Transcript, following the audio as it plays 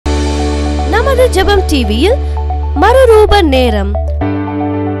நமது ஜெபம் டிவியில் மறுரூப நேரம்.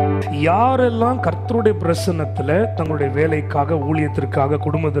 யாரெல்லாம் கர்த்தருடைய பிரசன்னத்துல தங்களுடைய வேலைக்காக, ஊழியத்திற்காக,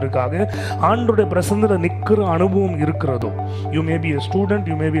 குடும்பத்திற்காக ஆண்டவருடைய பிரசன்னத்துல நிக்கிற அனுபவம் இருக்கிறதோ, you may be a student,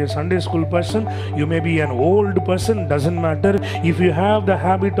 you may be a Sunday school person, you may be an old person, doesn't matter. If you have the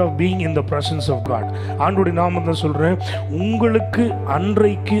habit of being in the presence of God, ஆண்டவருடைய நாமத்தை சொல்றேன், உங்களுக்கு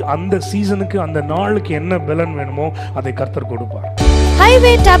அன்றைக்கு அந்த சீசனுக்கு அந்த நாளுக்கு என்ன பலன் வேணுமோ அதை கர்த்தர் கொடுப்பார்.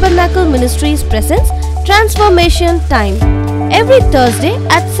 Highway Tabernacle Ministries presents Transformation Time every Thursday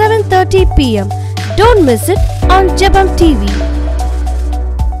at 7:30 p.m. Don't miss it on Jebam TV.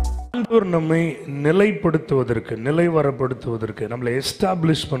 ஆண்டவர் நம்மை நிலைப்படுத்துவதற்கு, நிலைவரப்படுத்துவதற்கு, நம்மளை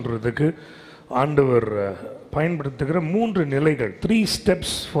எஸ்டாப்ளிஷ் பண்றதுக்கு ஆண்டவர் பயன்படுத்துகிற 3 நிலைகள், 3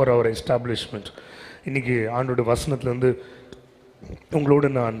 steps for our establishment. இன்னைக்கு ஆண்டோட வசனத்திலிருந்து உங்களோடு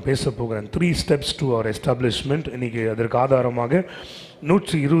நான் பேச போகிறேன். 3 steps to our establishment. இன்னைக்கு அதற்கு ஆதாரமாக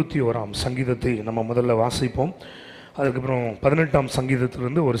 121ஆம் சங்கீதத்தை நம்ம முதல்ல வாசிப்போம். அதுக்கப்புறம் 18ஆம்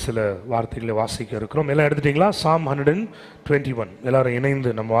சங்கீதத்திலிருந்து ஒரு சில வார்த்தைகளை வாசிக்க இருக்கிறோம். எல்லாம் எடுத்துட்டீங்களா? Psalm 121 எல்லாரும் இணைந்து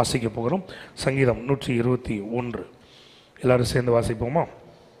நம்ம வாசிக்க போகிறோம். சங்கீதம் 121 எல்லாரும் சேர்ந்து வாசிப்போமா?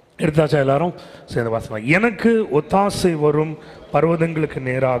 எடுத்தாச்சா? எல்லாரும் சேர்ந்து வாசிப்போம். எனக்கு ஒத்தாசை வரும் பர்வதங்களுக்கு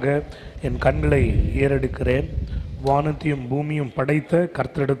நேராக என் கண்களை ஏறெடுக்கிறேன். வானத்தையும் பூமியும் படைத்த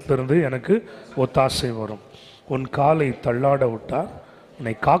கர்த்தரிடத்திலிருந்து எனக்கு ஒத்தாசை வரும். உன் காலை தள்ளாட விட்டார்,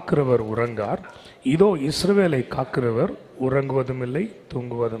 உன்னை காக்கிறவர் உறங்கார். இதோ இஸ்ரவேலை காக்கிறவர் உறங்குவதும் இல்லை,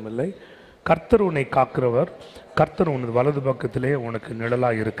 தூங்குவதும் இல்லை. கர்த்தர் உன்னை காக்கிறவர், கர்த்தர் உனது வலது பக்கத்திலே உனக்கு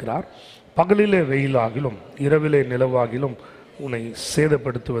நிழலாக இருக்கிறார். பகலிலே வெயிலாகிலும் இரவிலே நிலவாகிலும் உன்னை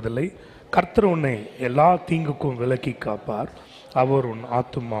சேதப்படுத்துவதில்லை. கர்த்தர் உன்னை எல்லா தீங்குக்கும் விலக்கி காப்பார். அவர் உன்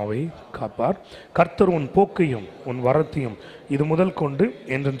ஆத்துமாவை காப்பார். கர்த்தர் உன் போக்கையும் உன் வரத்தையும் இது முதல் கொண்டு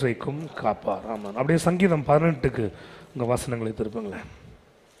என்றென்றைக்கும் காப்பார். ஆமாம். அப்படியே சங்கீதம் 18க்கு உங்க வசனங்களை திருப்புங்களேன்.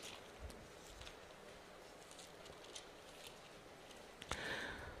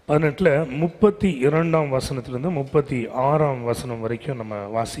 பதினெட்டுல 32ஆம் வசனத்திலிருந்து 36ஆம் வசனம் வரைக்கும் நம்ம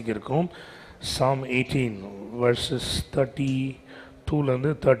வாசிக்க இருக்கோம். Psalm 18 verses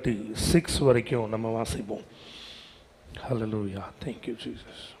 32லேருந்து 36 வரைக்கும் நம்ம வாசிப்போம். Hallelujah. Thank you,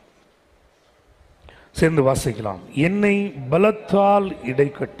 Jesus. சேர்ந்து வாசிக்கலாம். என்னை பலத்தால்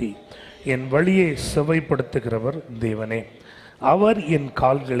இடைக்கட்டி என் வழியை செவைப்படுத்துகிறவர் தேவனே. அவர் என்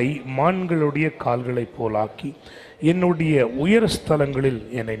கால்களை மான்களுடைய கால்களை போலாக்கி என்னுடைய உயர் ஸ்தலங்களில்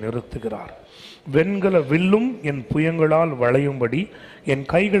என்னை நிறுத்துகிறார். வெண்கல வில்லும் என் புயங்களால் வளையும்படி என்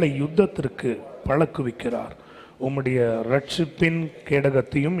கைகளை யுத்தத்திற்கு பழக்குவிக்கிறார். உம்முடைய இரட்சிப்பின்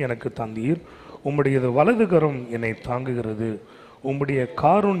கேடகத்தையும் எனக்கு தந்தீர். உம்முடையது வலதுகரம் என்னை தாங்குகிறது. உம்முடைய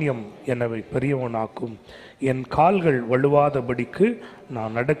காருண்யம் என்னை பெரியவனாக்கும். என் கால்கள் வலுவாதபடிக்கு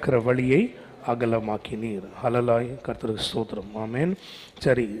நான் நடக்கிற வழியை அகலமாக்கினீர். ஹல்லேலூயா. கர்த்தருக்கு ஸ்தோத்திரம். ஆமென்.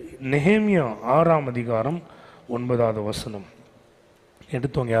 சரி, நெகேமியா 6ஆம் அதிகாரம் 9வது வசனம்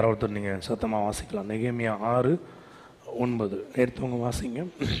எடுத்தவங்க யாராவது நீங்க சத்தமா வாசிக்கலாம். நெகேமியா 6:9 எடுத்தவங்க வாசிங்க.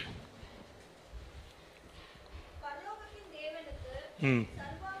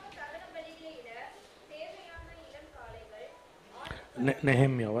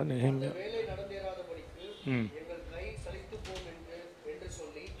 நெகேமியாவா? நெகேமியா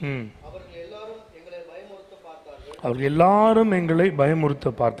அவர்கள் எல்லாரும் எங்களை பயமுறுத்த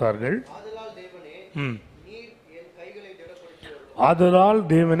பார்த்தார்கள். ஆதலால்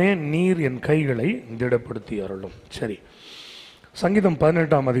தேவனே நீர் என் கைகளை திடப்படுத்தி அருளும். சரி, சங்கீதம்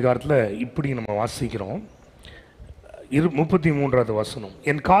 18ஆம் அதிகாரத்தில் இப்படி நம்ம வாசிக்கிறோம். 33வது வசனம்,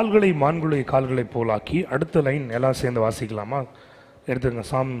 என் கால்களை மான்களுடைய கால்களை போலாக்கி. அடுத்த லைன் எல்லாம் சேர்ந்து வாசிக்கலாமா? எடுத்துக்கோங்க.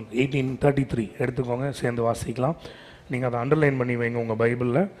 Psalm 18:33 எடுத்துக்கோங்க, சேர்ந்து வாசிக்கலாம். நீங்கள் அதை அண்டர்லைன் பண்ணி வைங்க உங்கள்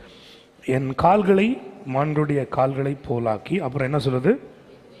பைபிளில். என் கால்களை மான்களுடைய கால்களை போலாக்கி. அப்புறம் என்ன சொல்லுது?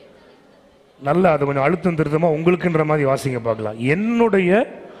 நல்லா அதை கொஞ்சம் அழுத்தம் திருத்தமாக உங்களுக்குன்ற மாதிரி வாசிங்க பார்க்கலாம். என்னுடைய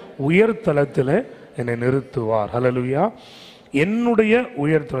உயர்தலத்தில் என்னை நிறுத்துவார். ஹல்லேலூயா. என்னுடைய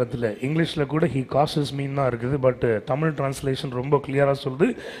உயர்தலத்தில். இங்கிலீஷில் கூட ஹி காசஸ் மீன் தான் இருக்குது, பட் தமிழ் டிரான்ஸ்லேஷன் ரொம்ப கிளியராக சொல்லுது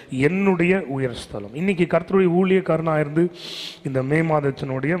என்னுடைய உயர் ஸ்தலம். இன்னைக்கு கர்த்தருடைய ஊழியக்காரனாக இருந்து இந்த மே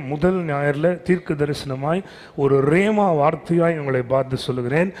மாதத்தினுடைய முதல் ஞாயிறில் தீர்க்க தரிசனமாய் ஒரு ரேமா வார்த்தையாய் உங்களை பார்த்து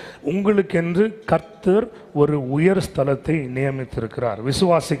சொல்லுகிறேன். உங்களுக்கென்று கர்த்தர் ஒரு உயர் ஸ்தலத்தை நியமித்திருக்கிறார்.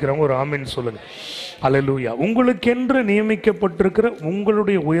 விசுவாசிக்கிறவங்க ஒரு ஆமென் சொல்லுங்க. ஹல்லேலூயா. உங்களுக்கென்று நியமிக்கப்பட்டிருக்கிற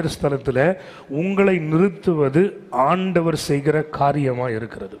உங்களுடைய உயர் ஸ்தலத்தில் உங்களை நிறுத்துவது ஆண்டவர் செய்கிற காரியமாக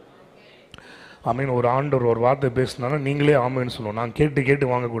இருக்கிறது. ஆமீன். ஒரு ஆண்டவர் ஒரு வார்த்தை பேசினாலும் நீங்களே ஆமேன்னு சொல்லணும். நான் கேட்டு கேட்டு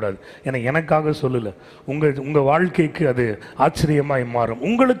வாங்கக்கூடாது. ஏன்னா எனக்காக சொல்லலை, உங்கள் வாழ்க்கைக்கு அது ஆச்சரியமாய் மாறும்.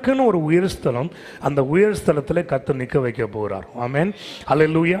 உங்களுக்குன்னு ஒரு உயர்ஸ்தலம், அந்த உயர்ஸ்தலத்தில் கர்த்தர் நிற்க வைக்க போகிறார். ஆமேன்.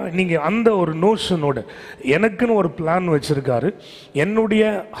 அல்லேலூயா. நீங்கள் அந்த ஒரு நோஷனோட எனக்குன்னு ஒரு பிளான் வச்சுருக்காரு, என்னுடைய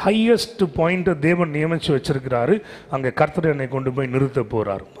ஹையஸ்ட் பாயிண்ட்டை தேவன் நியமித்து வச்சுருக்கிறாரு, அங்கே கர்த்தர் என்னை கொண்டு போய் நிறுத்த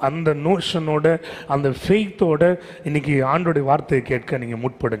போகிறார். அந்த நோஷனோட அந்த ஃபெய்த்தோட இன்னைக்கு ஆண்டோடைய வார்த்தையை கேட்க நீங்கள்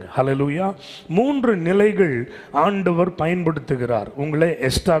முற்படுங்க. அல்லேலூயா. 3 நிலைகள் ஆண்டவர் பயன்படுத்துகிறார் உங்களை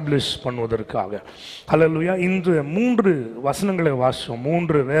எஸ்டாப்ளிஷ் பண்ணுவதற்காக. ஹல்லேலூயா. இன்று 3 வசனங்களை வாசிச்சோம்.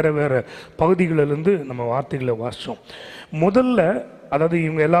 3 வேற வேற பகுதிகளிலிருந்து நம்ம வார்த்தைகளை வாசிச்சோம். முதல்ல, அதாவது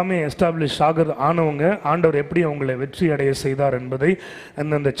இவங்க எல்லாமே எஸ்டாப்ளிஷ் ஆனவங்க ஆண்டவர் எப்படி அவங்களை வெற்றி அடைய செய்தார் என்பதை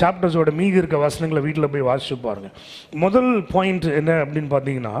அந்த சாப்டர்ஸோட மீதி இருக்க வசனங்களை வீட்டில் போய் வாசிச்சு பாருங்க. முதல் பாயிண்ட் என்ன அப்படின்னு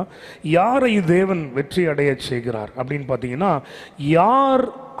பார்த்தீங்கன்னா, யாரை தேவன் வெற்றி அடைய செய்கிறார் அப்படின்னு பார்த்தீங்கன்னா, யார்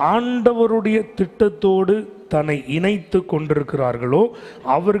ஆண்டவருடைய திட்டத்தோடு தன்னை இணைத்து கொண்டிருக்கிறார்களோ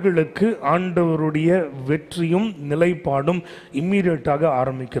அவர்களுக்கு ஆண்டவருடைய வெற்றியும் நிலைப்பாடும் இம்மீடியட்டாக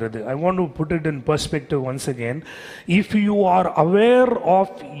ஆரம்பிக்கிறது. I want to put it in perspective once again. If you are aware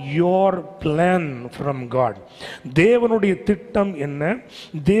of your plan from God, தேவனுடைய திட்டம் என்ன,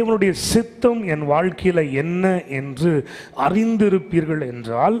 தேவனுடைய சித்தம் என் வாழ்க்கையில் என்ன என்று அறிந்திருப்பீர்கள்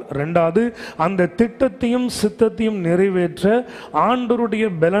என்றால், ரெண்டாவது அந்த திட்டத்தையும் சித்தத்தையும் நிறைவேற்ற ஆண்டவருடைய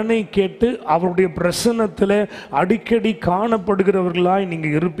பலனை கேட்டு அவருடைய பிரசன்னத்தில் அடிக்கடி காணப்படுகிறவர்களாய் நீங்க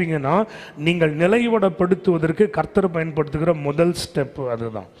இருப்பீங்கன்னா, நீங்கள் நிலைவடப்படுத்துவதற்கு கர்த்தர் பயன்படுத்துகிற முதல் ஸ்டெப்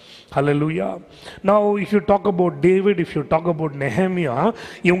அதுதான். Hallelujah. Now if you talk about David, if you talk about Nehemiah,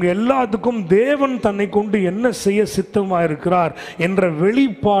 இவங்க எல்லாத்துக்கும் தேவன் தன்னை கொண்டு என்ன செய்ய சித்தமாக இருக்கிறார் என்ற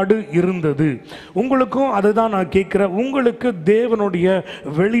வெளிப்பாடு இருந்தது. உங்களுக்கும் அதுதான் நான் கேட்கிறேன். உங்களுக்கு தேவனுடைய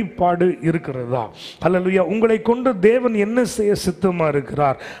வெளிப்பாடு இருக்கிறதா? Hallelujah. உங்களை கொண்டு தேவன் என்ன செய்ய சித்தமாக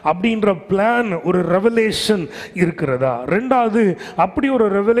இருக்கிறார் அப்படின்ற பிளான், ஒரு ரெவலேஷன் இருக்கிறதா? ரெண்டாவது, அப்படி ஒரு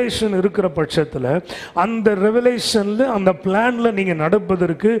ரெவலேஷன் இருக்கிற பட்சத்தில் அந்த ரெவலேஷன்ல அந்த பிளான்ல நீங்க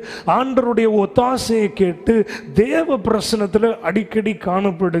நடப்பதற்கு ஆண்டவருடைய ஒத்தாசையை கேட்டு தேவ பிரசன்னத்தில் அடிக்கடி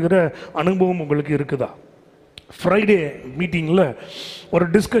காணப்படுகிற அனுபவம் உங்களுக்கு இருக்குதா? ஃப்ரைடே மீட்டிங்கில் ஒரு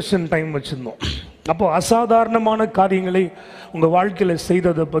டிஸ்கஷன் டைம் வச்சுருந்தோம். அப்போ அசாதாரணமான காரியங்களை உங்கள் வாழ்க்கையில்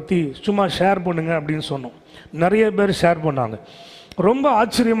செய்ததை பற்றி சும்மா ஷேர் பண்ணுங்க அப்படின்னு சொன்னோம். நிறைய பேர் ஷேர் பண்ணாங்க. ரொம்ப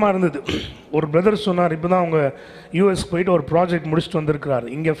ஆச்சரியமாக இருந்தது. ஒரு பிரதர் சொன்னார், இப்போ தான் அவங்க யூஎஸ் போயிட்டு ஒரு ப்ராஜெக்ட் முடிச்சுட்டு வந்திருக்கிறார்.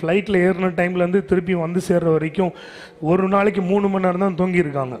 இங்கே ஃப்ளைட்டில் ஏறின டைம்லேருந்து திருப்பி வந்து சேர்ற வரைக்கும் ஒரு நாளைக்கு 3 மணி நேரம் தான்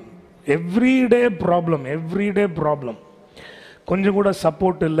தூங்கியிருக்காங்க. எவ்ரிடே ப்ராப்ளம், கொஞ்சம் கூட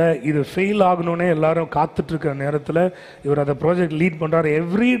சப்போர்ட் இல்லை. இது ஃபெயில் ஆகணுன்னே எல்லாரும் காத்துட்ருக்கிற நேரத்தில் இவர் அதை ப்ராஜெக்ட் லீட் பண்ணுறாரு.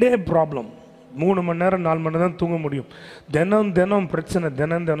 Everyday problem. 3 மணி நேரம் 4 மணி நேரம் தான் தூங்க முடியும். தினம்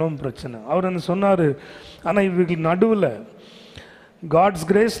பிரச்சனை. அவர் வந்து சொன்னார், ஆனால் இவங்களுக்கு நடுவில் காட்ஸ்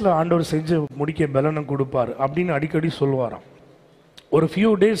கிரேஸில் ஆண்டவர் செஞ்சு முடிக்க பலனை கொடுப்பார் அப்படின்னு அடிக்கடி சொல்லுவாராம். ஒரு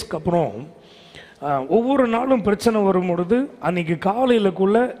ஃபியூ டேஸ்க்கு அப்புறம் ஒவ்வொரு நாளும் பிரச்சனை வரும்பொழுது அன்றைக்கி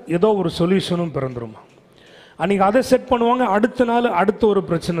காலையிலக்குள்ளே ஏதோ ஒரு சொல்யூஷனும் பிறந்துருமா. அன்றைக்கி அதை செட் பண்ணுவாங்க, அடுத்த நாள் அடுத்த ஒரு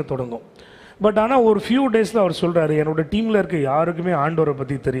பிரச்சனை தொடங்கும். பட் ஆனால் ஒரு ஃபியூ டேஸில் அவர் சொல்கிறாரு, என்னோடய டீமில் இருக்க யாருக்குமே ஆண்டவரை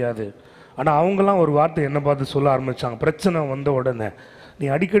பற்றி தெரியாது, ஆனால் அவங்களாம் ஒரு வார்த்தை என்னை பார்த்து சொல்ல ஆரம்பித்தாங்க. பிரச்சனை வந்த உடனே, நீ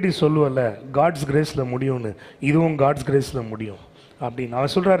அடிக்கடி சொல்லுவல்ல காட்ஸ் கிரேஸில் முடியும்னு, இதுவும் காட்ஸ் கிரேஸில் முடியும் அப்படின்னு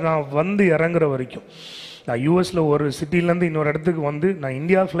அவர் சொல்கிறார். நான் வந்து இறங்குற வரைக்கும், நான் யூஎஸில் ஒரு சிட்டிலேருந்து இன்னொரு இடத்துக்கு வந்து நான்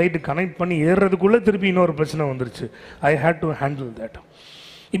இந்தியா ஃப்ளைட்டு கனெக்ட் பண்ணி ஏறுறதுக்குள்ளே திருப்பி இன்னொரு பிரச்சனை வந்துருச்சு. ஐ ஹேட் டு ஹேண்டில் தட்.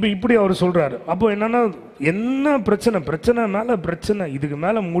 இப்போ இப்படி அவர் சொல்கிறாரு. அப்போ என்னென்னா, என்ன பிரச்சனை மேலே பிரச்சனை, இதுக்கு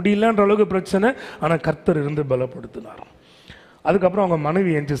மேலே முடியலன்ற அளவுக்கு பிரச்சனை, ஆனால் கர்த்தர் இருந்து பலப்படுத்தினார். அதுக்கப்புறம் அவங்க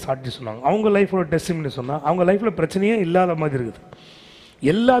மனைவி எஞ்சி சாட்சி சொன்னாங்க. அவங்க லைஃபோட டெஸ்டிமனி சொன்னால் அவங்க லைஃப்பில் பிரச்சனையே இல்லாத மாதிரி இருக்குது.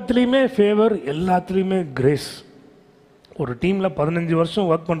 எல்லாத்துலேயுமே ஃபேவர், எல்லாத்துலேயுமே கிரேஸ். ஒரு டீமில் 15 வருஷம்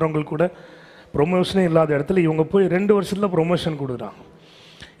ஒர்க் பண்ணுறவங்களுக்கு கூட ப்ரொமோஷனே இல்லாத இடத்துல இவங்க போய் 2 வருஷத்தில் ப்ரொமோஷன் கொடுக்குறாங்க.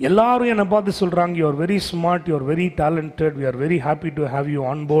 எல்லாரும் என்னை பார்த்து சொல்கிறாங்க, you are very smart, you are very talented, we are very happy to have you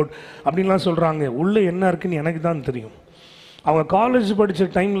on board அப்படின்லாம் சொல்கிறாங்க. உள்ளே என்ன இருக்குன்னு எனக்கு தான் தெரியும். அவங்க காலேஜ் படித்த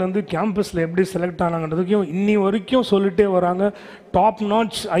டைம்லேருந்து கேம்பஸில் எப்படி செலக்ட் ஆனாங்கன்றதுக்கும் இன்னி வரைக்கும் சொல்லிட்டே வராங்க. டாப்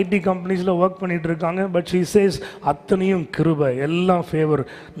நாட்ச் ஐடி கம்பெனிஸில் ஒர்க் பண்ணிகிட்டு இருக்காங்க. பட் ஷீ சேஸ் அத்தனையும் கிருபை, எல்லாம் ஃபேவர்.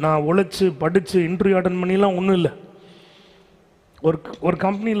 நான் உழைச்சி படித்து இன்டர்வியூ அட்டன் பண்ணிலாம் ஒன்றும் இல்லை. ஒரு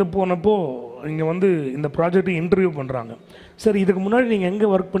கம்பெனியில் போனப்போ இங்கே வந்து இந்த ப்ராஜெக்டை இன்டர்வியூ பண்ணுறாங்க. சரி, இதுக்கு முன்னாடி நீங்கள் எங்கே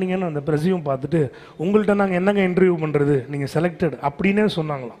ஒர்க் பண்ணீங்கன்னு அந்த ரெஸ்யூம் பார்த்துட்டு, உங்கள்கிட்ட நாங்கள் என்னங்க இன்டர்வியூ பண்ணுறது, நீங்கள் செலக்டட் அப்படின்னே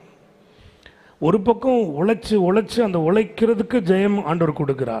சொன்னாங்களாம். ஒரு பக்கம் உழைச்சி அந்த உழைக்கிறதுக்கு ஜெயம் ஆண்டவர்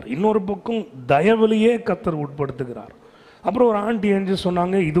கொடுக்குறார், இன்னொரு பக்கம் தயவுலையே கர்த்தர் உட்படுத்துகிறார். அப்புறம் ஒரு ஆண்டி எஞ்சி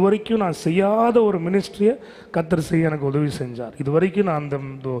சொன்னாங்க, இது வரைக்கும் நான் செய்யாத ஒரு மினிஸ்ட்ரியை கர்த்தர் செய்ய எனக்கு உதவி செஞ்சார். இது வரைக்கும் நான்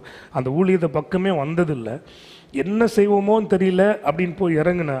அந்த ஊழியத்தை பக்கமே வந்ததில்லை. என்ன செய்வோமோன்னு தெரியல அப்படின்னு போய்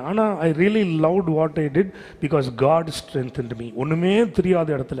இறங்கினேன். ஆனால் I really loved what I did because God strengthened me. ஒன்றுமே தெரியாத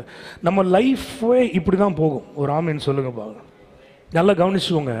இடத்துல நம்ம லைஃபே இப்படி தான் போகும். ஒரு ஆமேன்னு சொல்லுங்க பாருங்க. நல்லா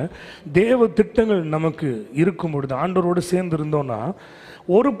கவனிச்சுக்கோங்க. தேவ திட்டங்கள் நமக்கு இருக்கும் பொழுது ஆண்டவரோடு சேர்ந்து இருந்தோன்னா,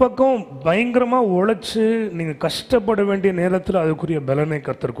 ஒரு பக்கம் பயங்கரமாக உழைச்சி நீங்கள் கஷ்டப்பட வேண்டிய நேரத்தில் அதுக்குரிய பலனை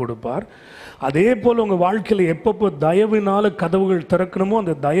கர்த்தர் கொடுப்பார். அதே போல் உங்கள் வாழ்க்கையில் எப்பப்போ தயவினால் கதவுகள் திறக்கணுமோ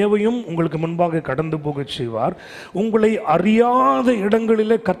அந்த தயவையும் உங்களுக்கு முன்பாக கடந்து போக செய்வார். உங்களை அறியாத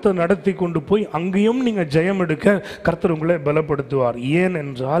இடங்களிலே கர்த்தர் நடத்தி கொண்டு போய் அங்கேயும் நீங்கள் ஜெயம் எடுக்க கர்த்தர் உங்களை பலப்படுத்துவார். ஏன்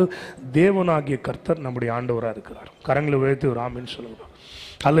என்றால் தேவனாகிய கர்த்தர் நம்முடைய ஆண்டவராக இருக்கிறார். கரங்களை உயர்த்தி ஒரு ஆமீன் சொல்லுவார்.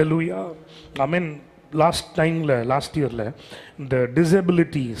 அல்லேலூயா, ஆமீன். லாஸ்ட் இயரில் இந்த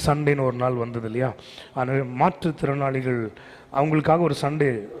டிசபிலிட்டி சண்டேன்னு ஒரு நாள் வந்தது இல்லையா? ஆனால் மாற்றுத்திறனாளிகள் அவங்களுக்காக ஒரு சண்டே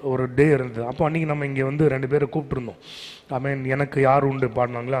ஒரு டே இருந்தது. அப்போ அன்றைக்கி நம்ம இங்கே வந்து 2 பேரை கூப்பிட்டுருந்தோம். எனக்கு யார் உண்டு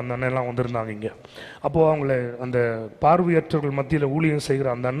பாடினாங்களோ அந்த அண்ணெல்லாம் வந்திருந்தாங்க இங்கே. அப்போது அவங்கள அந்த பார்வையற்றவர்கள் மத்தியில் ஊழியம் செய்கிற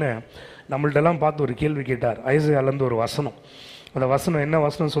அந்த அண்ணன் நம்மள்டெல்லாம் பார்த்து ஒரு கேள்வி கேட்டார். ஐசையாலேருந்து ஒரு வசனம். அந்த வசனம் என்ன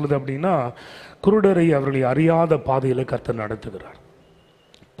வசனம் சொல்லுது அப்படின்னா, குருடரை அவர்களை அறியாத பாதையில் கர்த்தர் நடத்துகிறார்.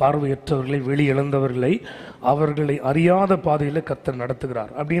 பார்வையற்றவர்களை, வெளி இழந்தவர்களை அவர்களை அறியாத பாதையில் கர்த்தர்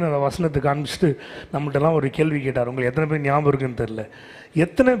நடத்துகிறார் அப்படின்னு அந்த வசனத்தை காமிச்சிட்டு நம்மள்டெல்லாம் ஒரு கேள்வி கேட்டார். உங்களுக்கு எத்தனை பேர் ஞாபகம் இருக்குன்னு தெரில.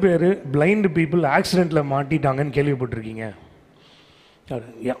 எத்தனை பேர் பிளைண்ட் பீப்புள் ஆக்சிடெண்ட்டில் மாட்டிட்டாங்கன்னு கேள்விப்பட்டிருக்கீங்க?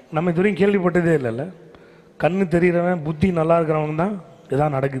 நம்ம இதுவரையும் கேள்விப்பட்டதே இல்லைல்ல. கண்ணு தெரிகிறவன், புத்தி நல்லா இருக்கிறவங்க தான்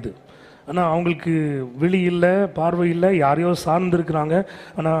இதான் நடக்குது. ஆனால் அவங்களுக்கு விழி இல்லை, பார்வை இல்லை, யாரையோ சார்ந்திருக்கிறாங்க.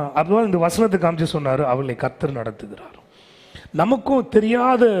 ஆனால் அதுதான் இந்த வசனத்தை காமிச்சு சொன்னார், அவர்களை கர்த்தர் நடத்துகிறார். நமக்கும்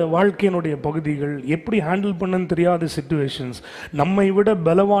தெரியாத வாழ்க்கையினுடைய பகுதிகள், எப்படி ஹேண்டில் பண்ணன்னு தெரியாத சிச்சுவேஷன்ஸ், நம்மை விட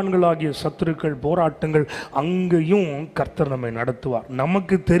பலவான்களாகிய சத்துருக்கள், போராட்டங்கள், அங்கேயும் கர்த்தர் நம்மை நடத்துவார்.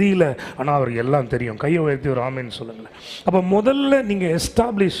 நமக்கு தெரியல, ஆனால் அவருக்கு எல்லாம் தெரியும். கையை உயர்த்தி ஒரு ஆமேன்னு சொல்லுங்களேன். அப்போ முதல்ல நீங்கள்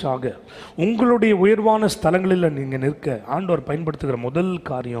எஸ்டாப்ளிஷ் ஆக, உங்களுடைய உயர்வான ஸ்தலங்களில் நீங்கள் நிற்க ஆண்டவர் பயன்படுத்துகிற முதல்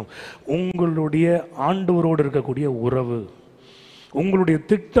காரியம் உங்களுடைய ஆண்டவரோடு இருக்கக்கூடிய உறவு. உங்களுடைய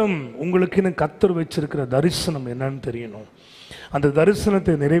திட்டம், உங்களுக்குன்னு கர்த்தர் வச்சிருக்கிற தரிசனம் என்னன்னு தெரியணும். அந்த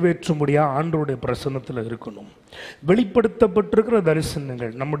தரிசனத்தை நிறைவேற்றும்படியாக ஆண்டவருடைய பிரசன்னத்தில் இருக்கணும். வெளிப்படுத்தப்பட்டிருக்கிற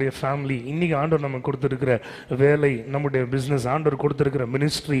தரிசனங்கள், நம்முடைய ஃபேமிலி, இன்றைக்கி ஆண்டவர் நமக்கு கொடுத்துருக்கிற வேலை, நம்முடைய பிஸ்னஸ், ஆண்டவர் கொடுத்துருக்கிற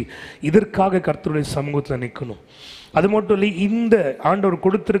மினிஸ்ட்ரி, இதற்காக கர்த்தருடைய சமூகத்தில் நிற்கணும். அது மட்டும் இல்லை, இந்த ஆண்டவர்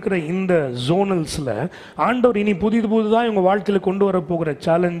கொடுத்துருக்கிற இந்த ஜோனல்ஸில் ஆண்டவர் இனி புதுதாக இவங்க வாழ்க்கையில் கொண்டு வர போகிற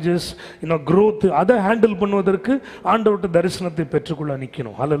சேலஞ்சஸ், இன்னும் க்ரோத், அதை ஹேண்டில் பண்ணுவதற்கு ஆண்டவர்கிட்ட தரிசனத்தை பெற்றுக்கொள்ள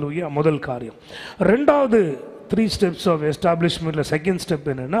நிற்கணும். அல்லேலூயா, முதல் காரியம். ரெண்டாவது 3 steps of establishment, second step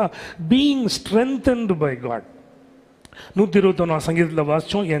என்னன்னா, பீயிங் ஸ்ட்ரென்தன்டு பை காட். 121 சங்கீதத்தில்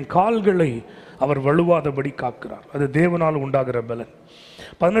வாசித்தோம், என் கால்களை அவர் வலுவாதபடி காக்கிறார். அது தேவனால் உண்டாகிற பலன்.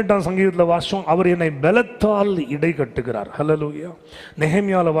 18ஆம் சங்கீதத்தில் வாசித்தோம், அவர் என்னை பலத்தால் இடை கட்டுகிறார். ஹல்லேலூயா.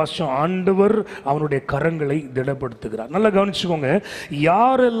 நெகேமியாவில் வாசித்தோம், ஆண்டவர் அவனுடைய கரங்களை திடப்படுத்துகிறார். நல்லா கவனிச்சுக்கோங்க.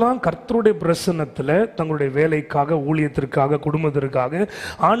 யாரெல்லாம் கர்த்தருடைய பிரசன்னத்தில் தங்களுடைய வேலைக்காக, ஊழியத்திற்காக, குடும்பத்திற்காக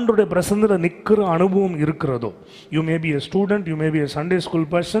ஆண்டவருடைய பிரசன்னத்தில் நிற்கிற அனுபவம் இருக்கிறதோ, you may be a student, you may be a Sunday school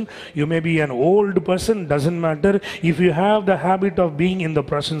person, you may be an old person, doesn't matter, if you have the habit of being in the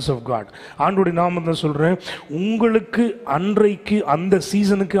presence of God. ஆண்டவருடைய நாமத்தை சொல்கிறேன், உங்களுக்கு அன்றைக்கு அந்த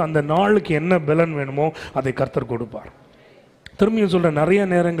சீசனுக்கு அந்த நாளுக்கு என்ன பலன் வேணுமோ அதை கர்த்தர் கொடுப்பார். திரும்பியும் சொல்கிறேன், நிறைய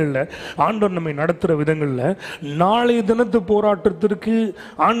நேரங்களில் ஆண்டவர் நம்மை நடத்துகிற விதங்களில் நாளைய தினத்து போராட்டத்திற்கு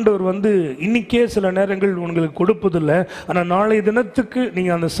ஆண்டவர் இன்றைக்கே சில நேரங்கள் உங்களுக்கு கொடுப்பதில்லை. ஆனால் நாளைய தினத்துக்கு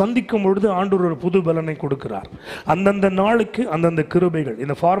நீங்கள் அந்த சந்திக்கும் பொழுது ஆண்டவர் ஒரு புது பலனை கொடுக்கிறார். அந்தந்த நாளுக்கு அந்தந்த கிருபைகள்.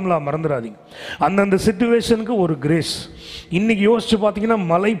 இந்த ஃபார்முலா மறந்துடாதீங்க. அந்தந்த சிச்சுவேஷனுக்கு ஒரு கிரேஸ். இன்றைக்கி யோசிச்சு பார்த்தீங்கன்னா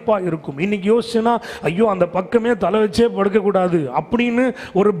மலைப்பாக இருக்கும். இன்றைக்கி யோசிச்சுன்னா ஐயோ அந்த பக்கமே தலை வச்சே படுக்கக்கூடாது அப்படின்னு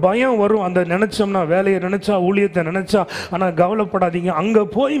ஒரு பயம் வரும். அந்த நினச்சோம்னா, வேலையை நினச்சா, ஊழியத்தை நினச்சா. ஆனால் கவலைப்படாதீங்க, அங்கே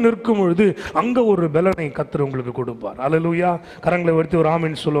போய் நிற்கும் பொழுது அங்கே ஒரு பலனை கர்த்தர் உங்களுக்கு கொடுப்பார். அல்லேலூயா. கரங்களை உயர்த்தி ஒரு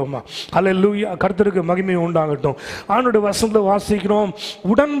ஆமென் சொல்லுவோமா? அல்லேலூயா. கர்த்தருக்கு மகிமை உண்டாகட்டும். ஆண்டவருடைய வசனத்தை வாசிக்கிறோம்,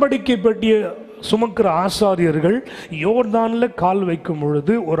 உடன்படிக்கை பெட்டியை சுமக்கிற ஆசாரியர்கள் யோர்தானில் கால் வைக்கும்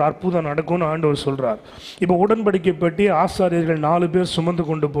பொழுது ஒரு அற்புதம் நடக்கும்னு ஆண்டவர் சொல்கிறார். இப்போ உடன்படிக்கை பெட்டி ஆசாரியர்கள் 4 பேர் சுமந்து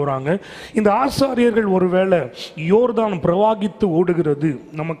கொண்டு போகிறாங்க. இந்த ஆசாரியர்கள் ஒருவேளை யோர்தான் பிரவாகித்து ஓடுகிறது,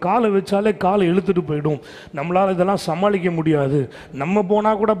 நம்ம காலை வச்சாலே காலை இழுத்துட்டு போயிடும், நம்மளால் இதெல்லாம் சமாளிக்க முடியாது, நம்ம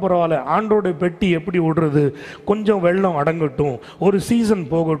போனால் கூட பரவாயில்ல, ஆண்டோடைய பெட்டி எப்படி ஓடுறது, கொஞ்சம் வெள்ளம் அடங்கட்டும், ஒரு சீசன்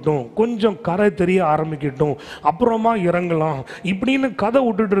போகட்டும், கொஞ்சம் கரை தெரிய ஆரம்பிக்கட்டும், அப்புறமா இறங்கலாம் இப்படின்னு கதை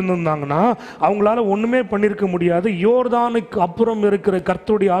விட்டுட்டு இருந்திருந்தாங்கன்னா அவங்களால ஒண்ணுமே பண்ணிருக்க முடியாது. யோர்தானுக்கு அப்புறம் இருக்கிற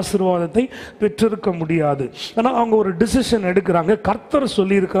கர்த்தருடைய ஆசீர்வாதத்தை பெற்றிருக்க முடியாது. ஆனால் அவங்க ஒரு டிசிஷன் எடுக்கிறாங்க. கர்த்தர்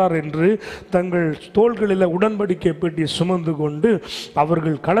சொல்லியிருக்கிறார் என்று தங்கள் தோள்களில் உடன்படிக்கை பெட்டி சுமந்து கொண்டு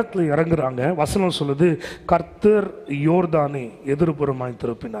அவர்கள் களத்தில் இறங்குறாங்க. வசனம் சொல்லுது, கர்த்தர் யோர்தானை எதிர்ப்புறமாய்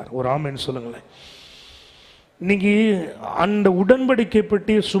திருப்பினார். ஒரு ஆமென் சொல்லுங்களேன். இன்னைக்கு அந்த உடன்படிக்கை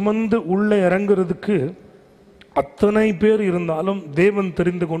பெட்டி சுமந்து உள்ளே இறங்குறதுக்கு அத்தனை பேர் இருந்தாலும் தேவன்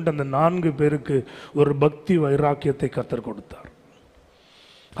தெரிந்து கொண்டு அந்த 4 பேருக்கு ஒரு பக்தி வைராக்கியத்தை கர்த்தர் கொடுத்தார்.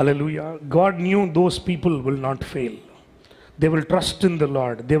 Hallelujah. God knew those people will not fail. They will trust in the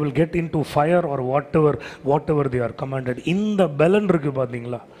Lord. They will get into fire or whatever they are commanded. இந்த பலன் இருக்கு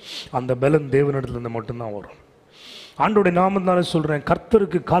பாத்தீங்களா, அந்த பலன் தேவனிடத்திலிருந்து மட்டும்தான் வரும். ஆண்டோடைய நாமத்தினால சொல்றேன்,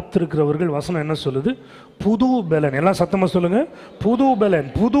 கர்த்தருக்கு காத்திருக்கிறவர்கள் வசனம் என்ன சொல்லுது? புது பலன். எல்லாம் சத்தமா சொல்லுங்க, புது பலன்,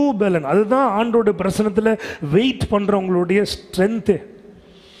 புது பலன். அதுதான் ஆண்டோட பிரசனத்தில் வெயிட் பண்றவங்களுடைய ஸ்ட்ரென்த்.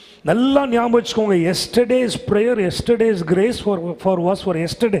 நல்லா ஞாபகம் வச்சுக்கோங்க, yesterday's prayer, yesterday's grace was for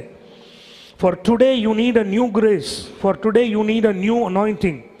yesterday. For today you need a new grace. For today you need a new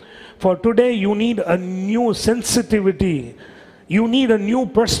anointing. For today you need a new sensitivity. You need a new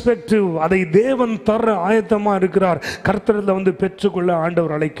perspective. அதை தேவன் தர ஆயத்தமா இருக்கிறார். கர்த்தரில் வந்து பெற்றுக்கொள்ள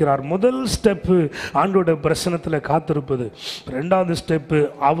ஆண்டவர் அழைக்கிறார். முதல் ஸ்டெப்பு ஆண்டோட பிரசனத்தில் காத்திருப்பது. 2வது ஸ்டெப்பு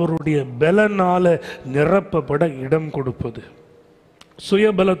அவருடைய பலனால நிரப்பப்பட இடம் கொடுப்பது.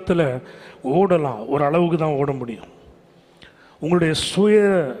 சுயபலத்தில் ஓடலாம், ஒரு அளவுக்கு தான் ஓட முடியும். உங்களுடைய சுய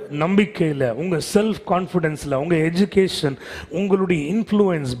நம்பிக்கையில், உங்கள் செல்ஃப் கான்ஃபிடென்ஸில், உங்கள் எஜுகேஷன், உங்களுடைய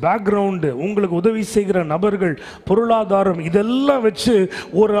இன்ஃப்ளூயன்ஸ், பேக்ரவுண்டு, உங்களுக்கு உதவி செய்கிற நபர்கள், பொருளாதாரம், இதெல்லாம் வச்சு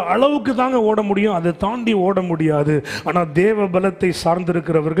ஒரு அளவுக்கு தாங்க ஓட முடியும். அதை தாண்டி ஓட முடியாது. ஆனால் தேவ பலத்தை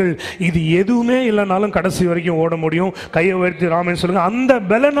சார்ந்திருக்கிறவர்கள் இது எதுவுமே இல்லைனாலும் கடைசி வரைக்கும் ஓட முடியும். கையை உயர்த்தி ராமன் சொல்லுங்க, அந்த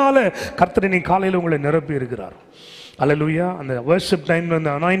பலனால கர்த்தர் இன்னைக்கு காலையில் உங்களை நிரப்பி இருக்கிறார். Hallelujah. அந்த worship time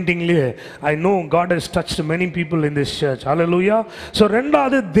அந்த anointingலயே I know God has touched many people in this church. Hallelujah. So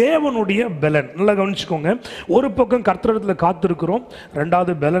 2வது தேவனுடைய பலன். நல்லா கவனிச்சுக்கோங்க, ஒரு பக்கம் கர்த்தரிடத்தில் காத்திருக்கிறோம்,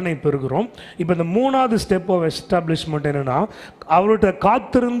 2வது பலனை பெறுகிறோம். இப்போ இந்த 3வது ஸ்டெப் ஆஃப் எஸ்டாப்ளிஷ்மெண்ட் என்னன்னா, அவர்கிட்ட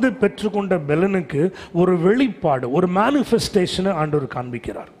காத்திருந்து பெற்றுக்கொண்ட பலனுக்கு ஒரு வெளிப்பாடு, ஒரு மேனிஃபெஸ்டேஷனை ஆண்டவர்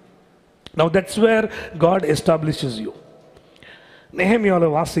காண்பிக்கிறார். Now that's where God establishes you.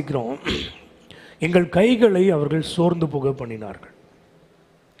 நெகேமியாவில் வாசிக்கிறோம், எங்கள் கைகளை அவர்கள் சோர்ந்து போக பண்ணினார்கள்.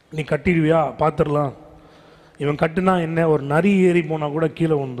 நீ கட்டிடுவியா, பார்த்துடலாம், இவன் கட்டுனா என்ன, ஒரு நரி ஏறி போனால் கூட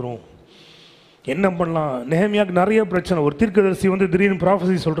கீழே வந்துடும், என்ன பண்ணலாம். நெகேமியாவுக்கு நிறைய பிரச்சனை. ஒரு தீர்க்கதரிசி வந்து திடீர்னு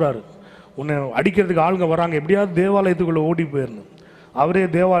ப்ராஃபஸி சொல்கிறாரு, உன்னை அடிக்கிறதுக்கு ஆளுங்க வராங்க, எப்படியாவது தேவாலயத்துக்குள்ளே ஓடி போயிடணும். அவரே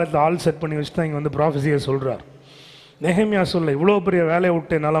தேவாலயத்தில் ஆள் செட் பண்ணி வச்சு தான் இங்கே வந்து ப்ராஃபஸியை சொல்கிறார். நெகேமியா சொல்ல, இவ்வளோ பெரிய வேலையை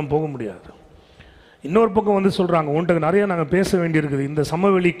விட்டு என்னாலாம் போக முடியாது. இன்னொரு பக்கம் வந்து சொல்கிறாங்க, உன்ட்டு நிறைய நாங்கள் பேச வேண்டியிருக்குது, இந்த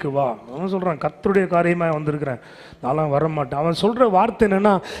சமவெளிக்கு வா. அவன் சொல்கிறான், கர்த்தருடைய காரியமாக வந்திருக்கிறேன், நான்லாம் வர மாட்டேன். அவன் சொல்கிற வார்த்தை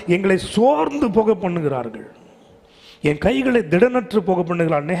என்னென்னா, எங்களை சோர்ந்து போக பண்ணுகிறார்கள், என் கைகளை திடனற்று போக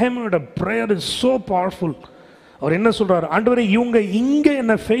பண்ணுகிறார். நெகேமியாவோட ப்ரேயர் இஸ் ஸோ பவர்ஃபுல். அவர் என்ன சொல்கிறார், ஆண்டவரே இவங்க இங்கே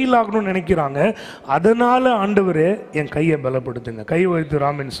என்ன ஃபெயில் ஆகணும்னு நினைக்கிறாங்க, அதனால் ஆண்டவரே என் கையை பலப்படுத்துங்க. கையை உயர்த்தி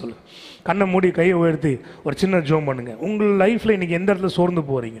ராமன் சொல்லு, கண்ணை மூடி கையை உயர்த்தி ஒரு சின்ன ஜோம் பண்ணுங்க. உங்கள் லைஃப்பில் இன்றைக்கி எந்த இடத்துல சோர்ந்து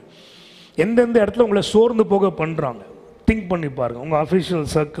போகிறீங்க, எந்தெந்த இடத்துல உங்களை சோர்ந்து போக பண்ணுறாங்க, திங்க் பண்ணி பாருங்கள். உங்கள் அஃபிஷியல்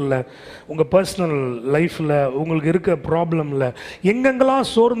சர்க்கிளில், உங்கள் பர்சனல் லைஃப்பில், உங்களுக்கு இருக்க ப்ராப்ளமில் எங்கெங்கெல்லாம்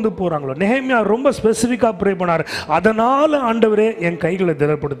சோர்ந்து போகிறாங்களோ. நெகேமியா ரொம்ப ஸ்பெசிஃபிக்காக ப்ரே பண்ணார், அதனால் ஆண்டவரே என் கைகளை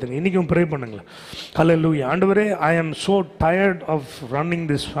திடப்படுத்துங்க. இன்றைக்கும் ப்ரே பண்ணுங்களேன். ஹல்லேலூயா. ஆண்டவரே, ஐ am so tired of running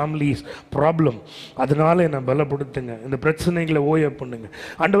this families problem, அதனால் என்னை பலப்படுத்துங்க, இந்த பிரச்சனைகளை ஓய பண்ணுங்க.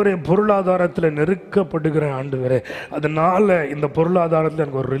 ஆண்டவரே, பொருளாதாரத்தில் நெருக்கப்படுகிற ஆண்டவரே, அதனால் இந்த பொருளாதாரத்தில்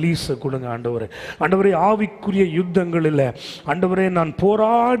எனக்கு ஒரு ரிலீஸை கொடுங்க ஆண்டவரே. ஆண்டவரே, ஆவிக்குரிய யுத்தங்களில் ஆண்டவரே நான்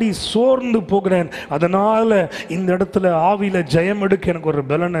போராடி சோர்ந்து போகிறேன், அதனால இந்த இடத்துல ஆவியில ஜெயம் எடுக்க எனக்கு ஒரு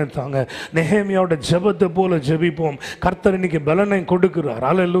பலனை தாங்க. நெகேமியாவோட ஜெபத்தை போல ஜெபிப்போம். கர்த்தர் இன்னைக்கு பலனை கொடுக்கிறார்.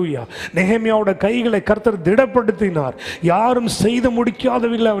 ஹல்லேலூயா. நெகேமியாவோட கைகளை கர்த்தர் திடப்படுத்தினார். யாரும் செய்து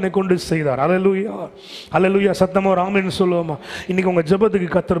முடிக்காதவில்லை அவனை கொண்டு செய்தார். ஹல்லேலூயா, ஹல்லேலூயா. சத்தமா ஒரு ஆமென் சொல்லுவோமா? இன்னைக்கு உங்க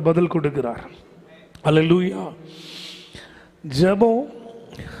ஜெபத்துக்கு கர்த்தர் பதில் கொடுக்கிறார். ஹல்லேலூயா. ஜெபம்,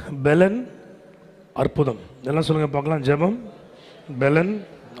 பலன், அற்புதம். இதெல்லாம் சொல்லுங்க பார்க்கலாம். ஜெபம், பலன்,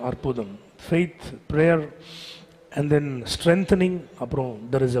 அற்புதம். Faith, prayer and then strengthening, அப்புறம்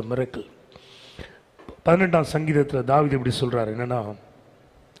தெர் இஸ் அ மிரக்கிள். 18ஆம் சங்கீதத்தில் தாவீது இப்படி சொல்றாரு, என்னன்னா,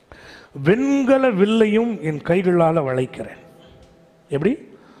 வெண்கல வில்லையும் என் கைகளால் வளைக்கிறேன். எப்படி?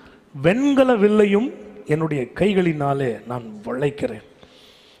 வெண்கல வில்லையும் என்னுடைய கைகளினாலே நான் வளைக்கிறேன்.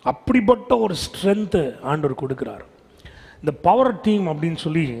 அப்படிப்பட்ட ஒரு ஸ்ட்ரென்த்து ஆண்டவர் கொடுக்கிறார். இந்த பவர் டீம் அப்படின்னு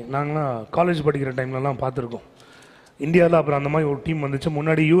சொல்லி நாங்களாம் காலேஜ் படிக்கிற டைம்லலாம் பார்த்துருக்கோம். இந்தியாவில் அப்புறம் அந்த மாதிரி ஒரு டீம் வந்துச்சு.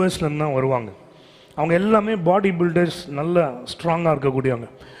 முன்னாடி யூஎஸ்லேருந்து தான் வருவாங்க. அவங்க எல்லாமே பாடி பில்டர்ஸ், நல்ல ஸ்ட்ராங்காக இருக்கக்கூடியவங்க.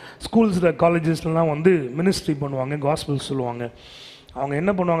 ஸ்கூல்ஸில், காலேஜஸ்லாம் வந்து மினிஸ்ட்ரி பண்ணுவாங்க, காஸ்பிள் சொல்லுவாங்க. அவங்க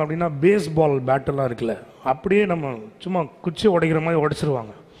என்ன பண்ணுவாங்க அப்படின்னா, பேஸ்பால் பேட்டெல்லாம் இருக்குல்ல, அப்படியே நம்ம சும்மா குச்சி உடைக்கிற மாதிரி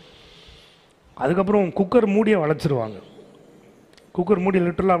உடைச்சிருவாங்க. அதுக்கப்புறம் குக்கர் மூடியை வளைச்சிருவாங்க. குக்கர் மூடி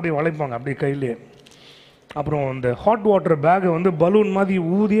லிட்டரலாக அப்படியே வளைப்பாங்க, அப்படியே கையிலே. அப்புறம் இந்த ஹாட் வாட்டர் பேக்கை வந்து பலூன் மாதிரி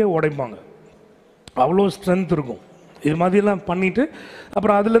ஊதியே உடைப்பாங்க. அவ்வளோ ஸ்ட்ரென்த் இருக்கும். இது மாதிரிலாம் பண்ணிவிட்டு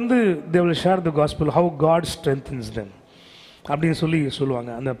அப்புறம் அதுலேருந்து they will share the gospel how God ஸ்ட்ரென்த்ன்ஸ் them அப்படின்னு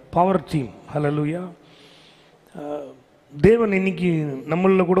சொல்லுவாங்க. அந்த பவர் டீம். ஹல்லேலூயா. தேவன் இன்னைக்கு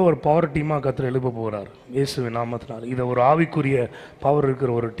நம்மளில் கூட ஒரு பவர் டீமாக கர்த்தர் எழுப்ப போகிறார் இயேசுவின் நாமத்தினால். இதை ஒரு ஆவிக்குரிய பவர்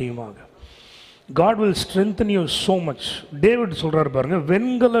இருக்கிற ஒரு டீமாக. God will strengthen you so much. David சொல்கிறார் பாருங்க,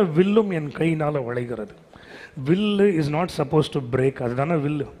 வெண்கல வில்லும் என் கையினால் வளைகிறது. வில்லு is not suppose to break. அதுதானே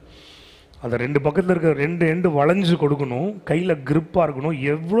வில்லு. அதை ரெண்டு பக்கத்தில் இருக்கிற ரெண்டு எண்டு வளைஞ்சு கொடுக்கணும், கையில் கிரிப்பாக இருக்கணும்,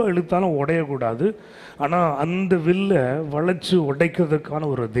 எவ்வளோ இழுத்தாலும் உடையக்கூடாது. ஆனால் அந்த வில்லை வளைச்சு உடைக்கிறதுக்கான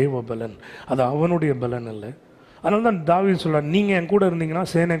ஒரு தேவ பலன், அது அவனுடைய பலன் இல்லை. அதனால தான் தாவீது சொல்கிறார், நீங்கள் என் கூட இருந்தீங்கன்னா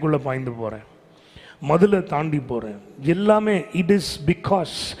சேனைக்குள்ளே பாய்ந்து போகிறேன், மதிலை தாண்டி போகிறேன், எல்லாமே it is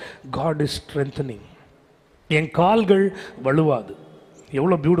because God is strengthening. என் கால்கள் வலுவாது.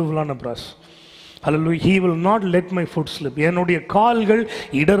 எவ்வளோ பியூட்டிஃபுல்லான ப்ராஸ். ஹல்லேலூயா. He will not let my foot slip. என்னுடைய கால்கள்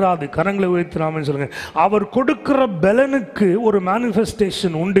இடராது. கரங்களை உயர்த்தினாமன்னு சொல்லுங்க. அவர் கொடுக்கிற பலனுக்கு ஒரு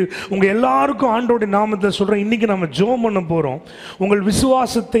மேனிஃபெஸ்டேஷன் உண்டு. உங்கள் எல்லாருக்கும் ஆண்டோடைய நாமத்தில் சொல்கிறேன், இன்றைக்கி நம்ம ஜெபம் பண்ண போகிறோம். உங்கள்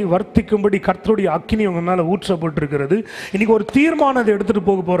விசுவாசத்தை வர்த்திக்கும்படி கர்த்தருடைய அக்கினி உங்கள் மேலே ஊற்றப்பட்டிருக்கிறது. இன்றைக்கி ஒரு தீர்மானத்தை எடுத்துகிட்டு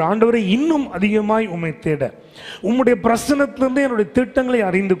போக போகிறோம். ஆண்டவரை இன்னும் அதிகமாய் உம்மை தேட, உம்முடைய பிரசன்னத்திலிருந்து என்னுடைய திட்டங்களை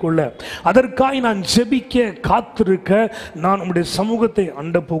அறிந்து கொள்ள, அதற்காக நான் ஜெபிக்க காத்திருக்க நான் உம்முடைய சமூகத்தை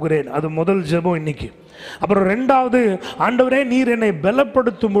அண்ட போகிறேன். அது முதல் ஜெபம் இன்னைக்கு. அப்புறம் ரெண்டாவது, ஆண்டவரே நீர் என்னை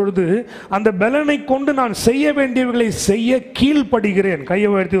பலப்படுத்தும் பொழுது அந்த பலனை கொண்டு நான் செய்ய வேண்டியவர்களை செய்ய கீழ்ப்படுகிறேன். கையை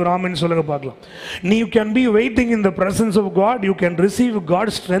உயர்த்தி ஒரு ஆமென் சொல்லுங்க பார்க்கலாம். You can be waiting in the presence of God. You can receive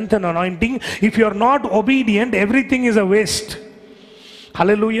God's strength and anointing. If you are not obedient, everything is a waste.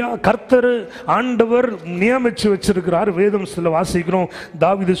 ஹல்லேலூயா. கர்த்தர் ஆண்டவர் நியமிச்சு வச்சிருக்கிறார். வேதம் சில வாசிக்கிறோம்,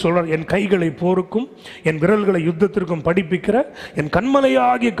 தாவீது சொல்றார், என் கைகளை போருக்கும் என் விரல்களை யுத்தத்திற்கும் படிப்பிக்கிற என்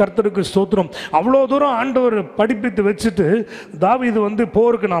கண்மலையாகிய கர்த்தருக்கு ஸ்தோத்திரம். அவ்வளோ தூரம் ஆண்டவர் படிப்பித்து வச்சுட்டு தாவீது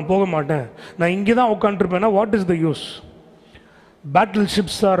போருக்கு நான் போக மாட்டேன், நான் இங்கே தான் உட்காந்துருப்பேன்னா what is the use? Battle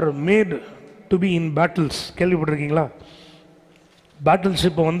ships R made to be in battles. கேள்விப்பட்டிருக்கீங்களா? பேட்டில்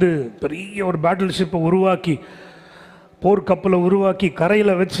ஷிப்பை பெரிய ஒரு பேட்டில் ஷிப்பை உருவாக்கி, போர்க்கப்பலை உருவாக்கி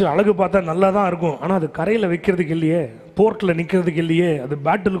கரையில் வச்சு அழகு பார்த்தா நல்லா தான் இருக்கும். ஆனால் அது கரையில் வைக்கிறதுக்கு இல்லையே, போர்ட்டில் நிற்கிறதுக்கு இல்லையே, அது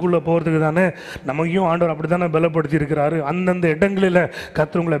பேட்டிலுக்குள்ளே போகிறதுக்கு தானே. நமக்கும் ஆண்டவர் அப்படி தானே பலப்படுத்தி இருக்கிறாரு. அந்தந்த இடங்களில்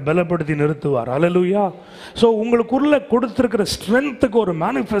கர்த்தர் உங்களை பலப்படுத்தி நிறுத்துவார். ஹல்லேலூயா. ஸோ உங்களுக்குள்ளே கொடுத்துருக்கிற ஸ்ட்ரென்த்துக்கு ஒரு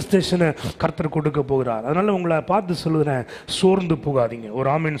மேனிஃபெஸ்டேஷனை கர்த்தர் கொடுக்க போகிறார். அதனால் உங்களை பார்த்து சொல்லுறேன், சோர்ந்து போகாதீங்க. ஒரு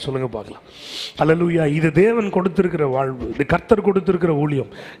ஆமென் சொல்லுங்க பார்க்கலாம். ஹல்லேலூயா. இது தேவன் கொடுத்திருக்கிற வாழ்வு, இது கர்த்தர் கொடுத்திருக்கிற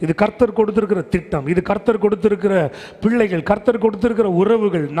ஊழியம், இது கர்த்தர் கொடுத்திருக்கிற திட்டம், இது கர்த்தர் கொடுத்திருக்கிற பிள்ளைகள், கர்த்தர் கொடுத்திருக்கிற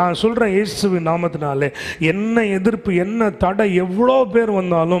உறவுகள். நான் சொல்கிறேன், இயேசுவின் நாமத்தினாலே என்ன எதிர்ப்பு, என்ன தடை, எவ்வளோ பேர்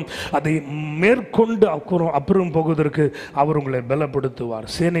வந்தாலும் அதை மேற்கொண்டு அப்புறம் போவதற்கு அவர் உங்களை பலப்படுத்துவார்.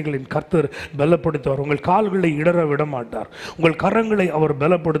 சேனைகளின் கர்த்தர் பலப்படுத்துவார். உங்கள் கால்களை இடற விட மாட்டார். உங்கள் கரங்களை அவர்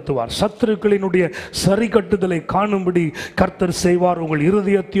பலப்படுத்துவார். சத்துருக்களினுடைய சரி கட்டுதலை காணும்படி கர்த்தர் செய்வார். உங்கள்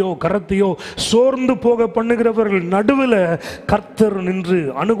இருதயத்தையோ கரத்தையோ சோர்ந்து போக பண்ணுகிறவர்கள் நடுவில் கர்த்தர் நின்று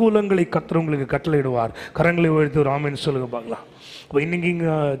அனுகூலங்களை கர்த்தர் உங்களுக்கு கட்டளையிடுவார். கரங்களை உயர்த்தி ஒரு ஆமென் சொல்லுங்க பார்க்கலாம். இன்னைக்கு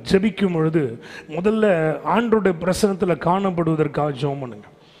இங்கே ஜெபிக்கும் பொழுது முதல்ல ஆண்டோடைய பிரசனத்தில் காணப்படுவதற்காக ஜெபம் பண்ணுங்க.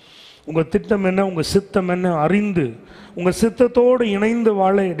 உங்கள் திட்டம் என்ன, உங்கள் சித்தம் என்ன அறிந்து உங்கள் சித்தத்தோடு இணைந்து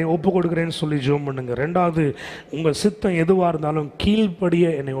வாழ என்னை ஒப்பு கொடுக்குறேன்னு சொல்லி ஜெபம் பண்ணுங்க. ரெண்டாவது, உங்கள் சித்தம் எதுவாக இருந்தாலும் கீழ்ப்படிய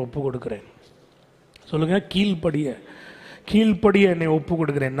என்னை ஒப்பு கொடுக்குறேன் சொல்லுங்க. கீழ்ப்படிய என்னை ஒப்பு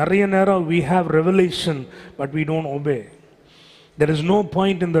கொடுக்குறேன். நிறைய நேரம் we have revelation but we don't obey. There is no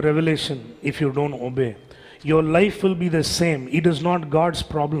point in the revelation if you don't obey. Your life will be the same. It is not God's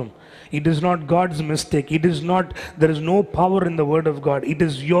problem. It is not God's mistake. It is not, there is no power in the word of God. It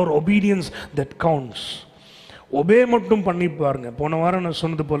is your obedience that counts. Obey மட்டும் பண்ணி பாருங்க. போன வாரம் நான்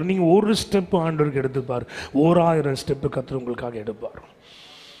சொன்னது போல நீங்கள் ஒரு ஸ்டெப்பு ஆண்டவருக்கு எடுத்துப்பார், 1000 ஸ்டெப்பு கர்த்தர் உங்களுக்காக எடுப்பார்.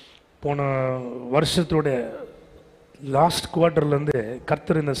 போன வருஷத்தோட லாஸ்ட் குவார்ட்டர்லேருந்து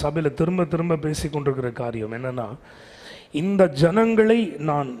கர்த்தர் இந்த சபையில் திரும்ப திரும்ப பேசி கொண்டிருக்கிற காரியம் என்னன்னா, இந்த ஜனங்களை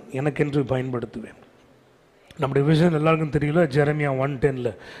நான் எனக்கென்று பயன்படுத்துவேன். நம்முடைய விஷன் எல்லாருக்கும் தெரியல. ஜெரமியா 1:10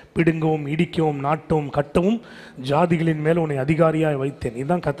 பிடுங்கவும் இடிக்கவும் நாட்டவும் கட்டவும் ஜாதிகளின் மேல் உன்னை அதிகாரியாக வைத்தேன்.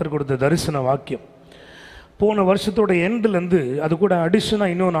 இதுதான் கர்த்தர் கொடுத்த தரிசன வாக்கியம். போன வருஷத்தோட எண்ட்லேருந்து அது கூட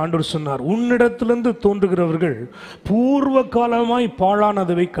அடிஷனாக இன்னொன்று ஆண்டவர் சொன்னார், உன்னிடத்திலிருந்து தோன்றுகிறவர்கள் பூர்வ காலமாய்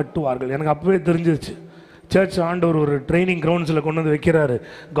பாழானதுவை கட்டுவார்கள். எனக்கு அப்பவே தெரிஞ்சிருச்சு, சர்ச் ஆண்டவர் ஒரு ட்ரைனிங் கிரவுண்ட்ஸில் கொண்டு வந்து வைக்கிறாரு.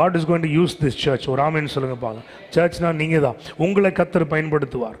 God is going to use this search. ஒரு ஆமென் சொல்லுங்க பாங்க. சர்ச்னா நீங்கள் தான். உங்களை கர்த்தர்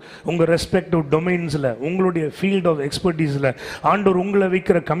பயன்படுத்துவார். உங்கள் ரெஸ்பெக்டிவ் டொமைன்ஸில், உங்களுடைய ஃபீல்ட் ஆஃப் எக்ஸ்பர்டீஸில், ஆண்டவர் உங்களை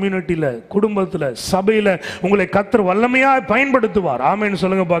வைக்கிற கம்யூனிட்டியில், குடும்பத்தில், சபையில் உங்களை கர்த்தர் வல்லமையாக பயன்படுத்துவார். ஆமென்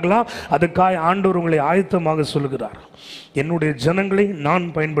சொல்லுங்க பார்க்கலாம். அதுக்காக ஆண்டவர் உங்களை ஆயத்தமாக சொல்லுகிறார். என்னுடைய ஜனங்களை நான்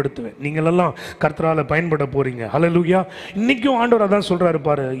பயன்படுத்துவேன். நீங்கள் எல்லாம் கர்த்தரால் பயன்பட போறீங்க. ஹல்லேலூயா. இன்னைக்கும் ஆண்டவர் அதான் சொல்றாரு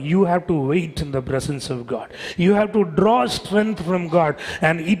பாரு. You have to wait in the presence of God. You have to draw strength from God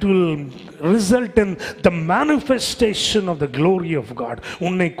and it will result in the manifestation of the glory of God.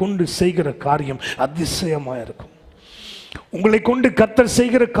 உன்னை கொண்டு செய்கிற காரியம் அதிசயமா இருக்கும். உங்களை கொண்டு கர்த்தர்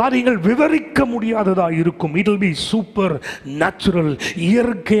செய்கிற காரியங்கள் விவரிக்க முடியாததா இருக்கும். It will be super natural.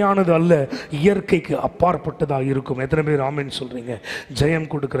 இயற்கையானது அல்ல, இயற்கைக்கு அப்பாற்பட்டதா இருக்கும். எத்தனை பேர் ஆமென் சொல்றீங்க? ஜெயம்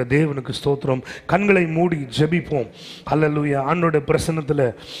கொடுக்கிற தேவனுக்கு ஸ்தோத்திரம். கண்களை மூடி ஜெபிப்போம். ஹல்லேலூயா. ஆண்டவருடைய பிரசன்னத்தில்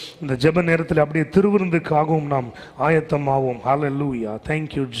இந்த ஜெப நேரத்தில் அப்படியே திருவிருந்துக்காகவும் நாம் ஆயத்தமாவோம். ஹல்லேலூயா. Thank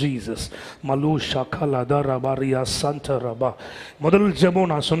you Jesus. மலு ஷகல தரபரியா சந்தரபா. முதல்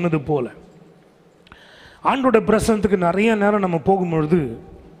ஜெபம் நான் சொன்னது போல ஆண்டோட பிரசனத்துக்கு நிறைய நேரம் நம்ம போகும்பொழுது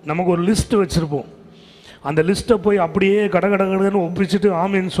நமக்கு ஒரு லிஸ்ட் வச்சுருப்போம். அந்த லிஸ்ட்டை போய் அப்படியே கடகடகடன்னு ஒப்பிச்சுட்டு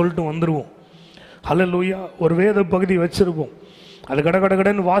ஆமேன்னு சொல்லிட்டு வந்துடுவோம். ஹல்லேலூயா. ஒரு வேத பகுதி வச்சுருப்போம். அது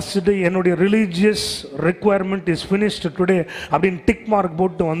கடகடகடன்னு வாசிச்சுட்டு என்னுடைய religious requirement is finished today அப்படின்னு டிக் மார்க்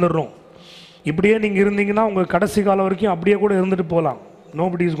போட்டு வந்துடுறோம். இப்படியே நீங்கள் இருந்தீங்கன்னா உங்கள் கடைசி காலம் வரைக்கும் அப்படியே கூட இருந்துட்டு போகலாம்.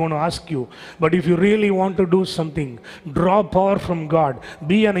 Nobody is going to ask you. But if you really want to do something, draw power from God,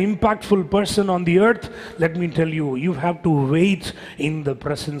 be an impactful person on the earth, let me tell you, you have to wait in the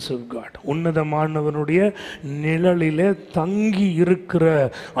presence of God. உன்னதமானவனுடைய நிழலிலே தங்கி இருக்கிற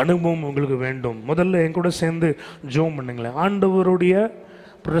அனுபவம் உங்களுக்கு வேண்டும். முதல்ல என் கூட சேர்ந்து ஜெபம் பண்ணுங்களேன். ஆண்டவருடைய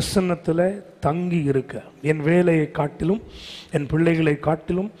பிரசன்னத்தில் தங்கி இருக்க, என் வேலையை காட்டிலும், என் பிள்ளைகளை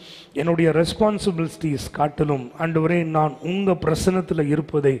காட்டிலும், என்னுடைய ரெஸ்பான்சிபிலிட்டிஸ் காட்டிலும் ஆண்டவரே நான் உங்கள் பிரசன்னத்தில்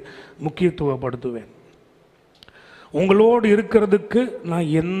இருப்பதை முக்கியத்துவப்படுத்துவேன். உங்களோடு இருக்கிறதுக்கு நான்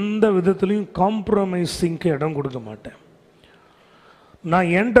எந்த விதத்துலையும் காம்ப்ரமைசிங்க்கு இடம் கொடுக்க மாட்டேன்.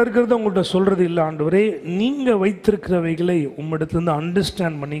 நான் என்கிட்ட இருக்கிறத உங்கள்கிட்ட சொல்கிறது இல்லை. ஆண்டவரே நீங்கள் வைத்திருக்கிறவைகளை உம்மிடத்துலேருந்து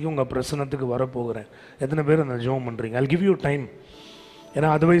அண்டர்ஸ்டாண்ட் பண்ணிக்க உங்கள் பிரசன்னத்துக்கு வரப்போகிறேன். எத்தனை பேர் அந்த ஜெபம் பண்ணுறீங்க? I'll give you time. ஏன்னா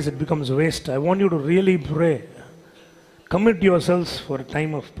otherwise it becomes waste. I want you to really pray. Commit yourselves for a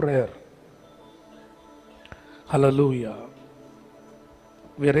time of prayer. Hallelujah.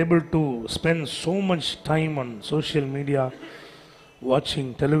 We are able to spend so much time on social media, watching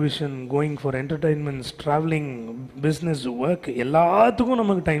television, going for entertainments, traveling, business, work. எல்லாத்துக்கும்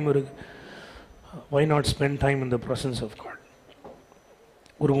நமக்கு time இருக்கு. Why not spend time in the presence of God?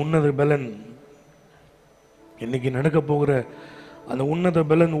 ஒரு உன்னத பலன் இன்னைக்கு நடக்க போகிற அந்த உன்னத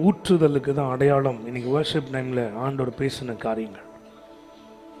பலன் ஊற்றுதலுக்கு தான் அடையாளம். இன்னைக்கு வர்ஷிப் டைமில் ஆண்டவர் பேசின காரியங்கள்.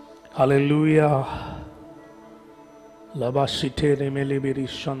 ஹல்லேலூயா. லபாசிட்டே நேமேலிபிரி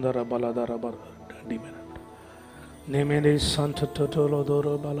சந்தர பலதர பர்டிமென நேமேலே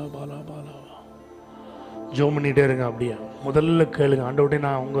சந்ததோலோதோரோ பல பல பல. ஜெபம் பண்ணிட்டே இருங்க. அப்படியே முதல்ல கேளுங்க, ஆண்டவரே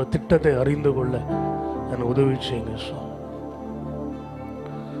நான் உங்கள் திட்டத்தை அறிந்து கொள்ள எனக்கு உதவி செய்யுங்க.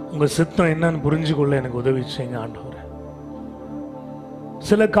 உங்கள் சித்தம் என்னன்னு புரிஞ்சு கொள்ள எனக்கு உதவி செய்யுங்க ஆண்டவரே.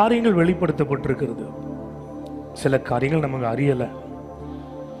 சில காரியங்கள் வெளிப்படுத்தப்பட்டிருக்கிறது, சில காரியங்கள் நமக்கு அறியலை.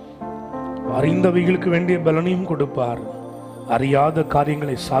 அறிந்தவைகளுக்கு வேண்டிய பலனையும் கொடுப்பார், அறியாத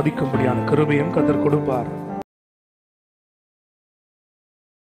காரியங்களை சாதிக்கும்படியான கிருபையும் கர்த்தர் கொடுப்பார்.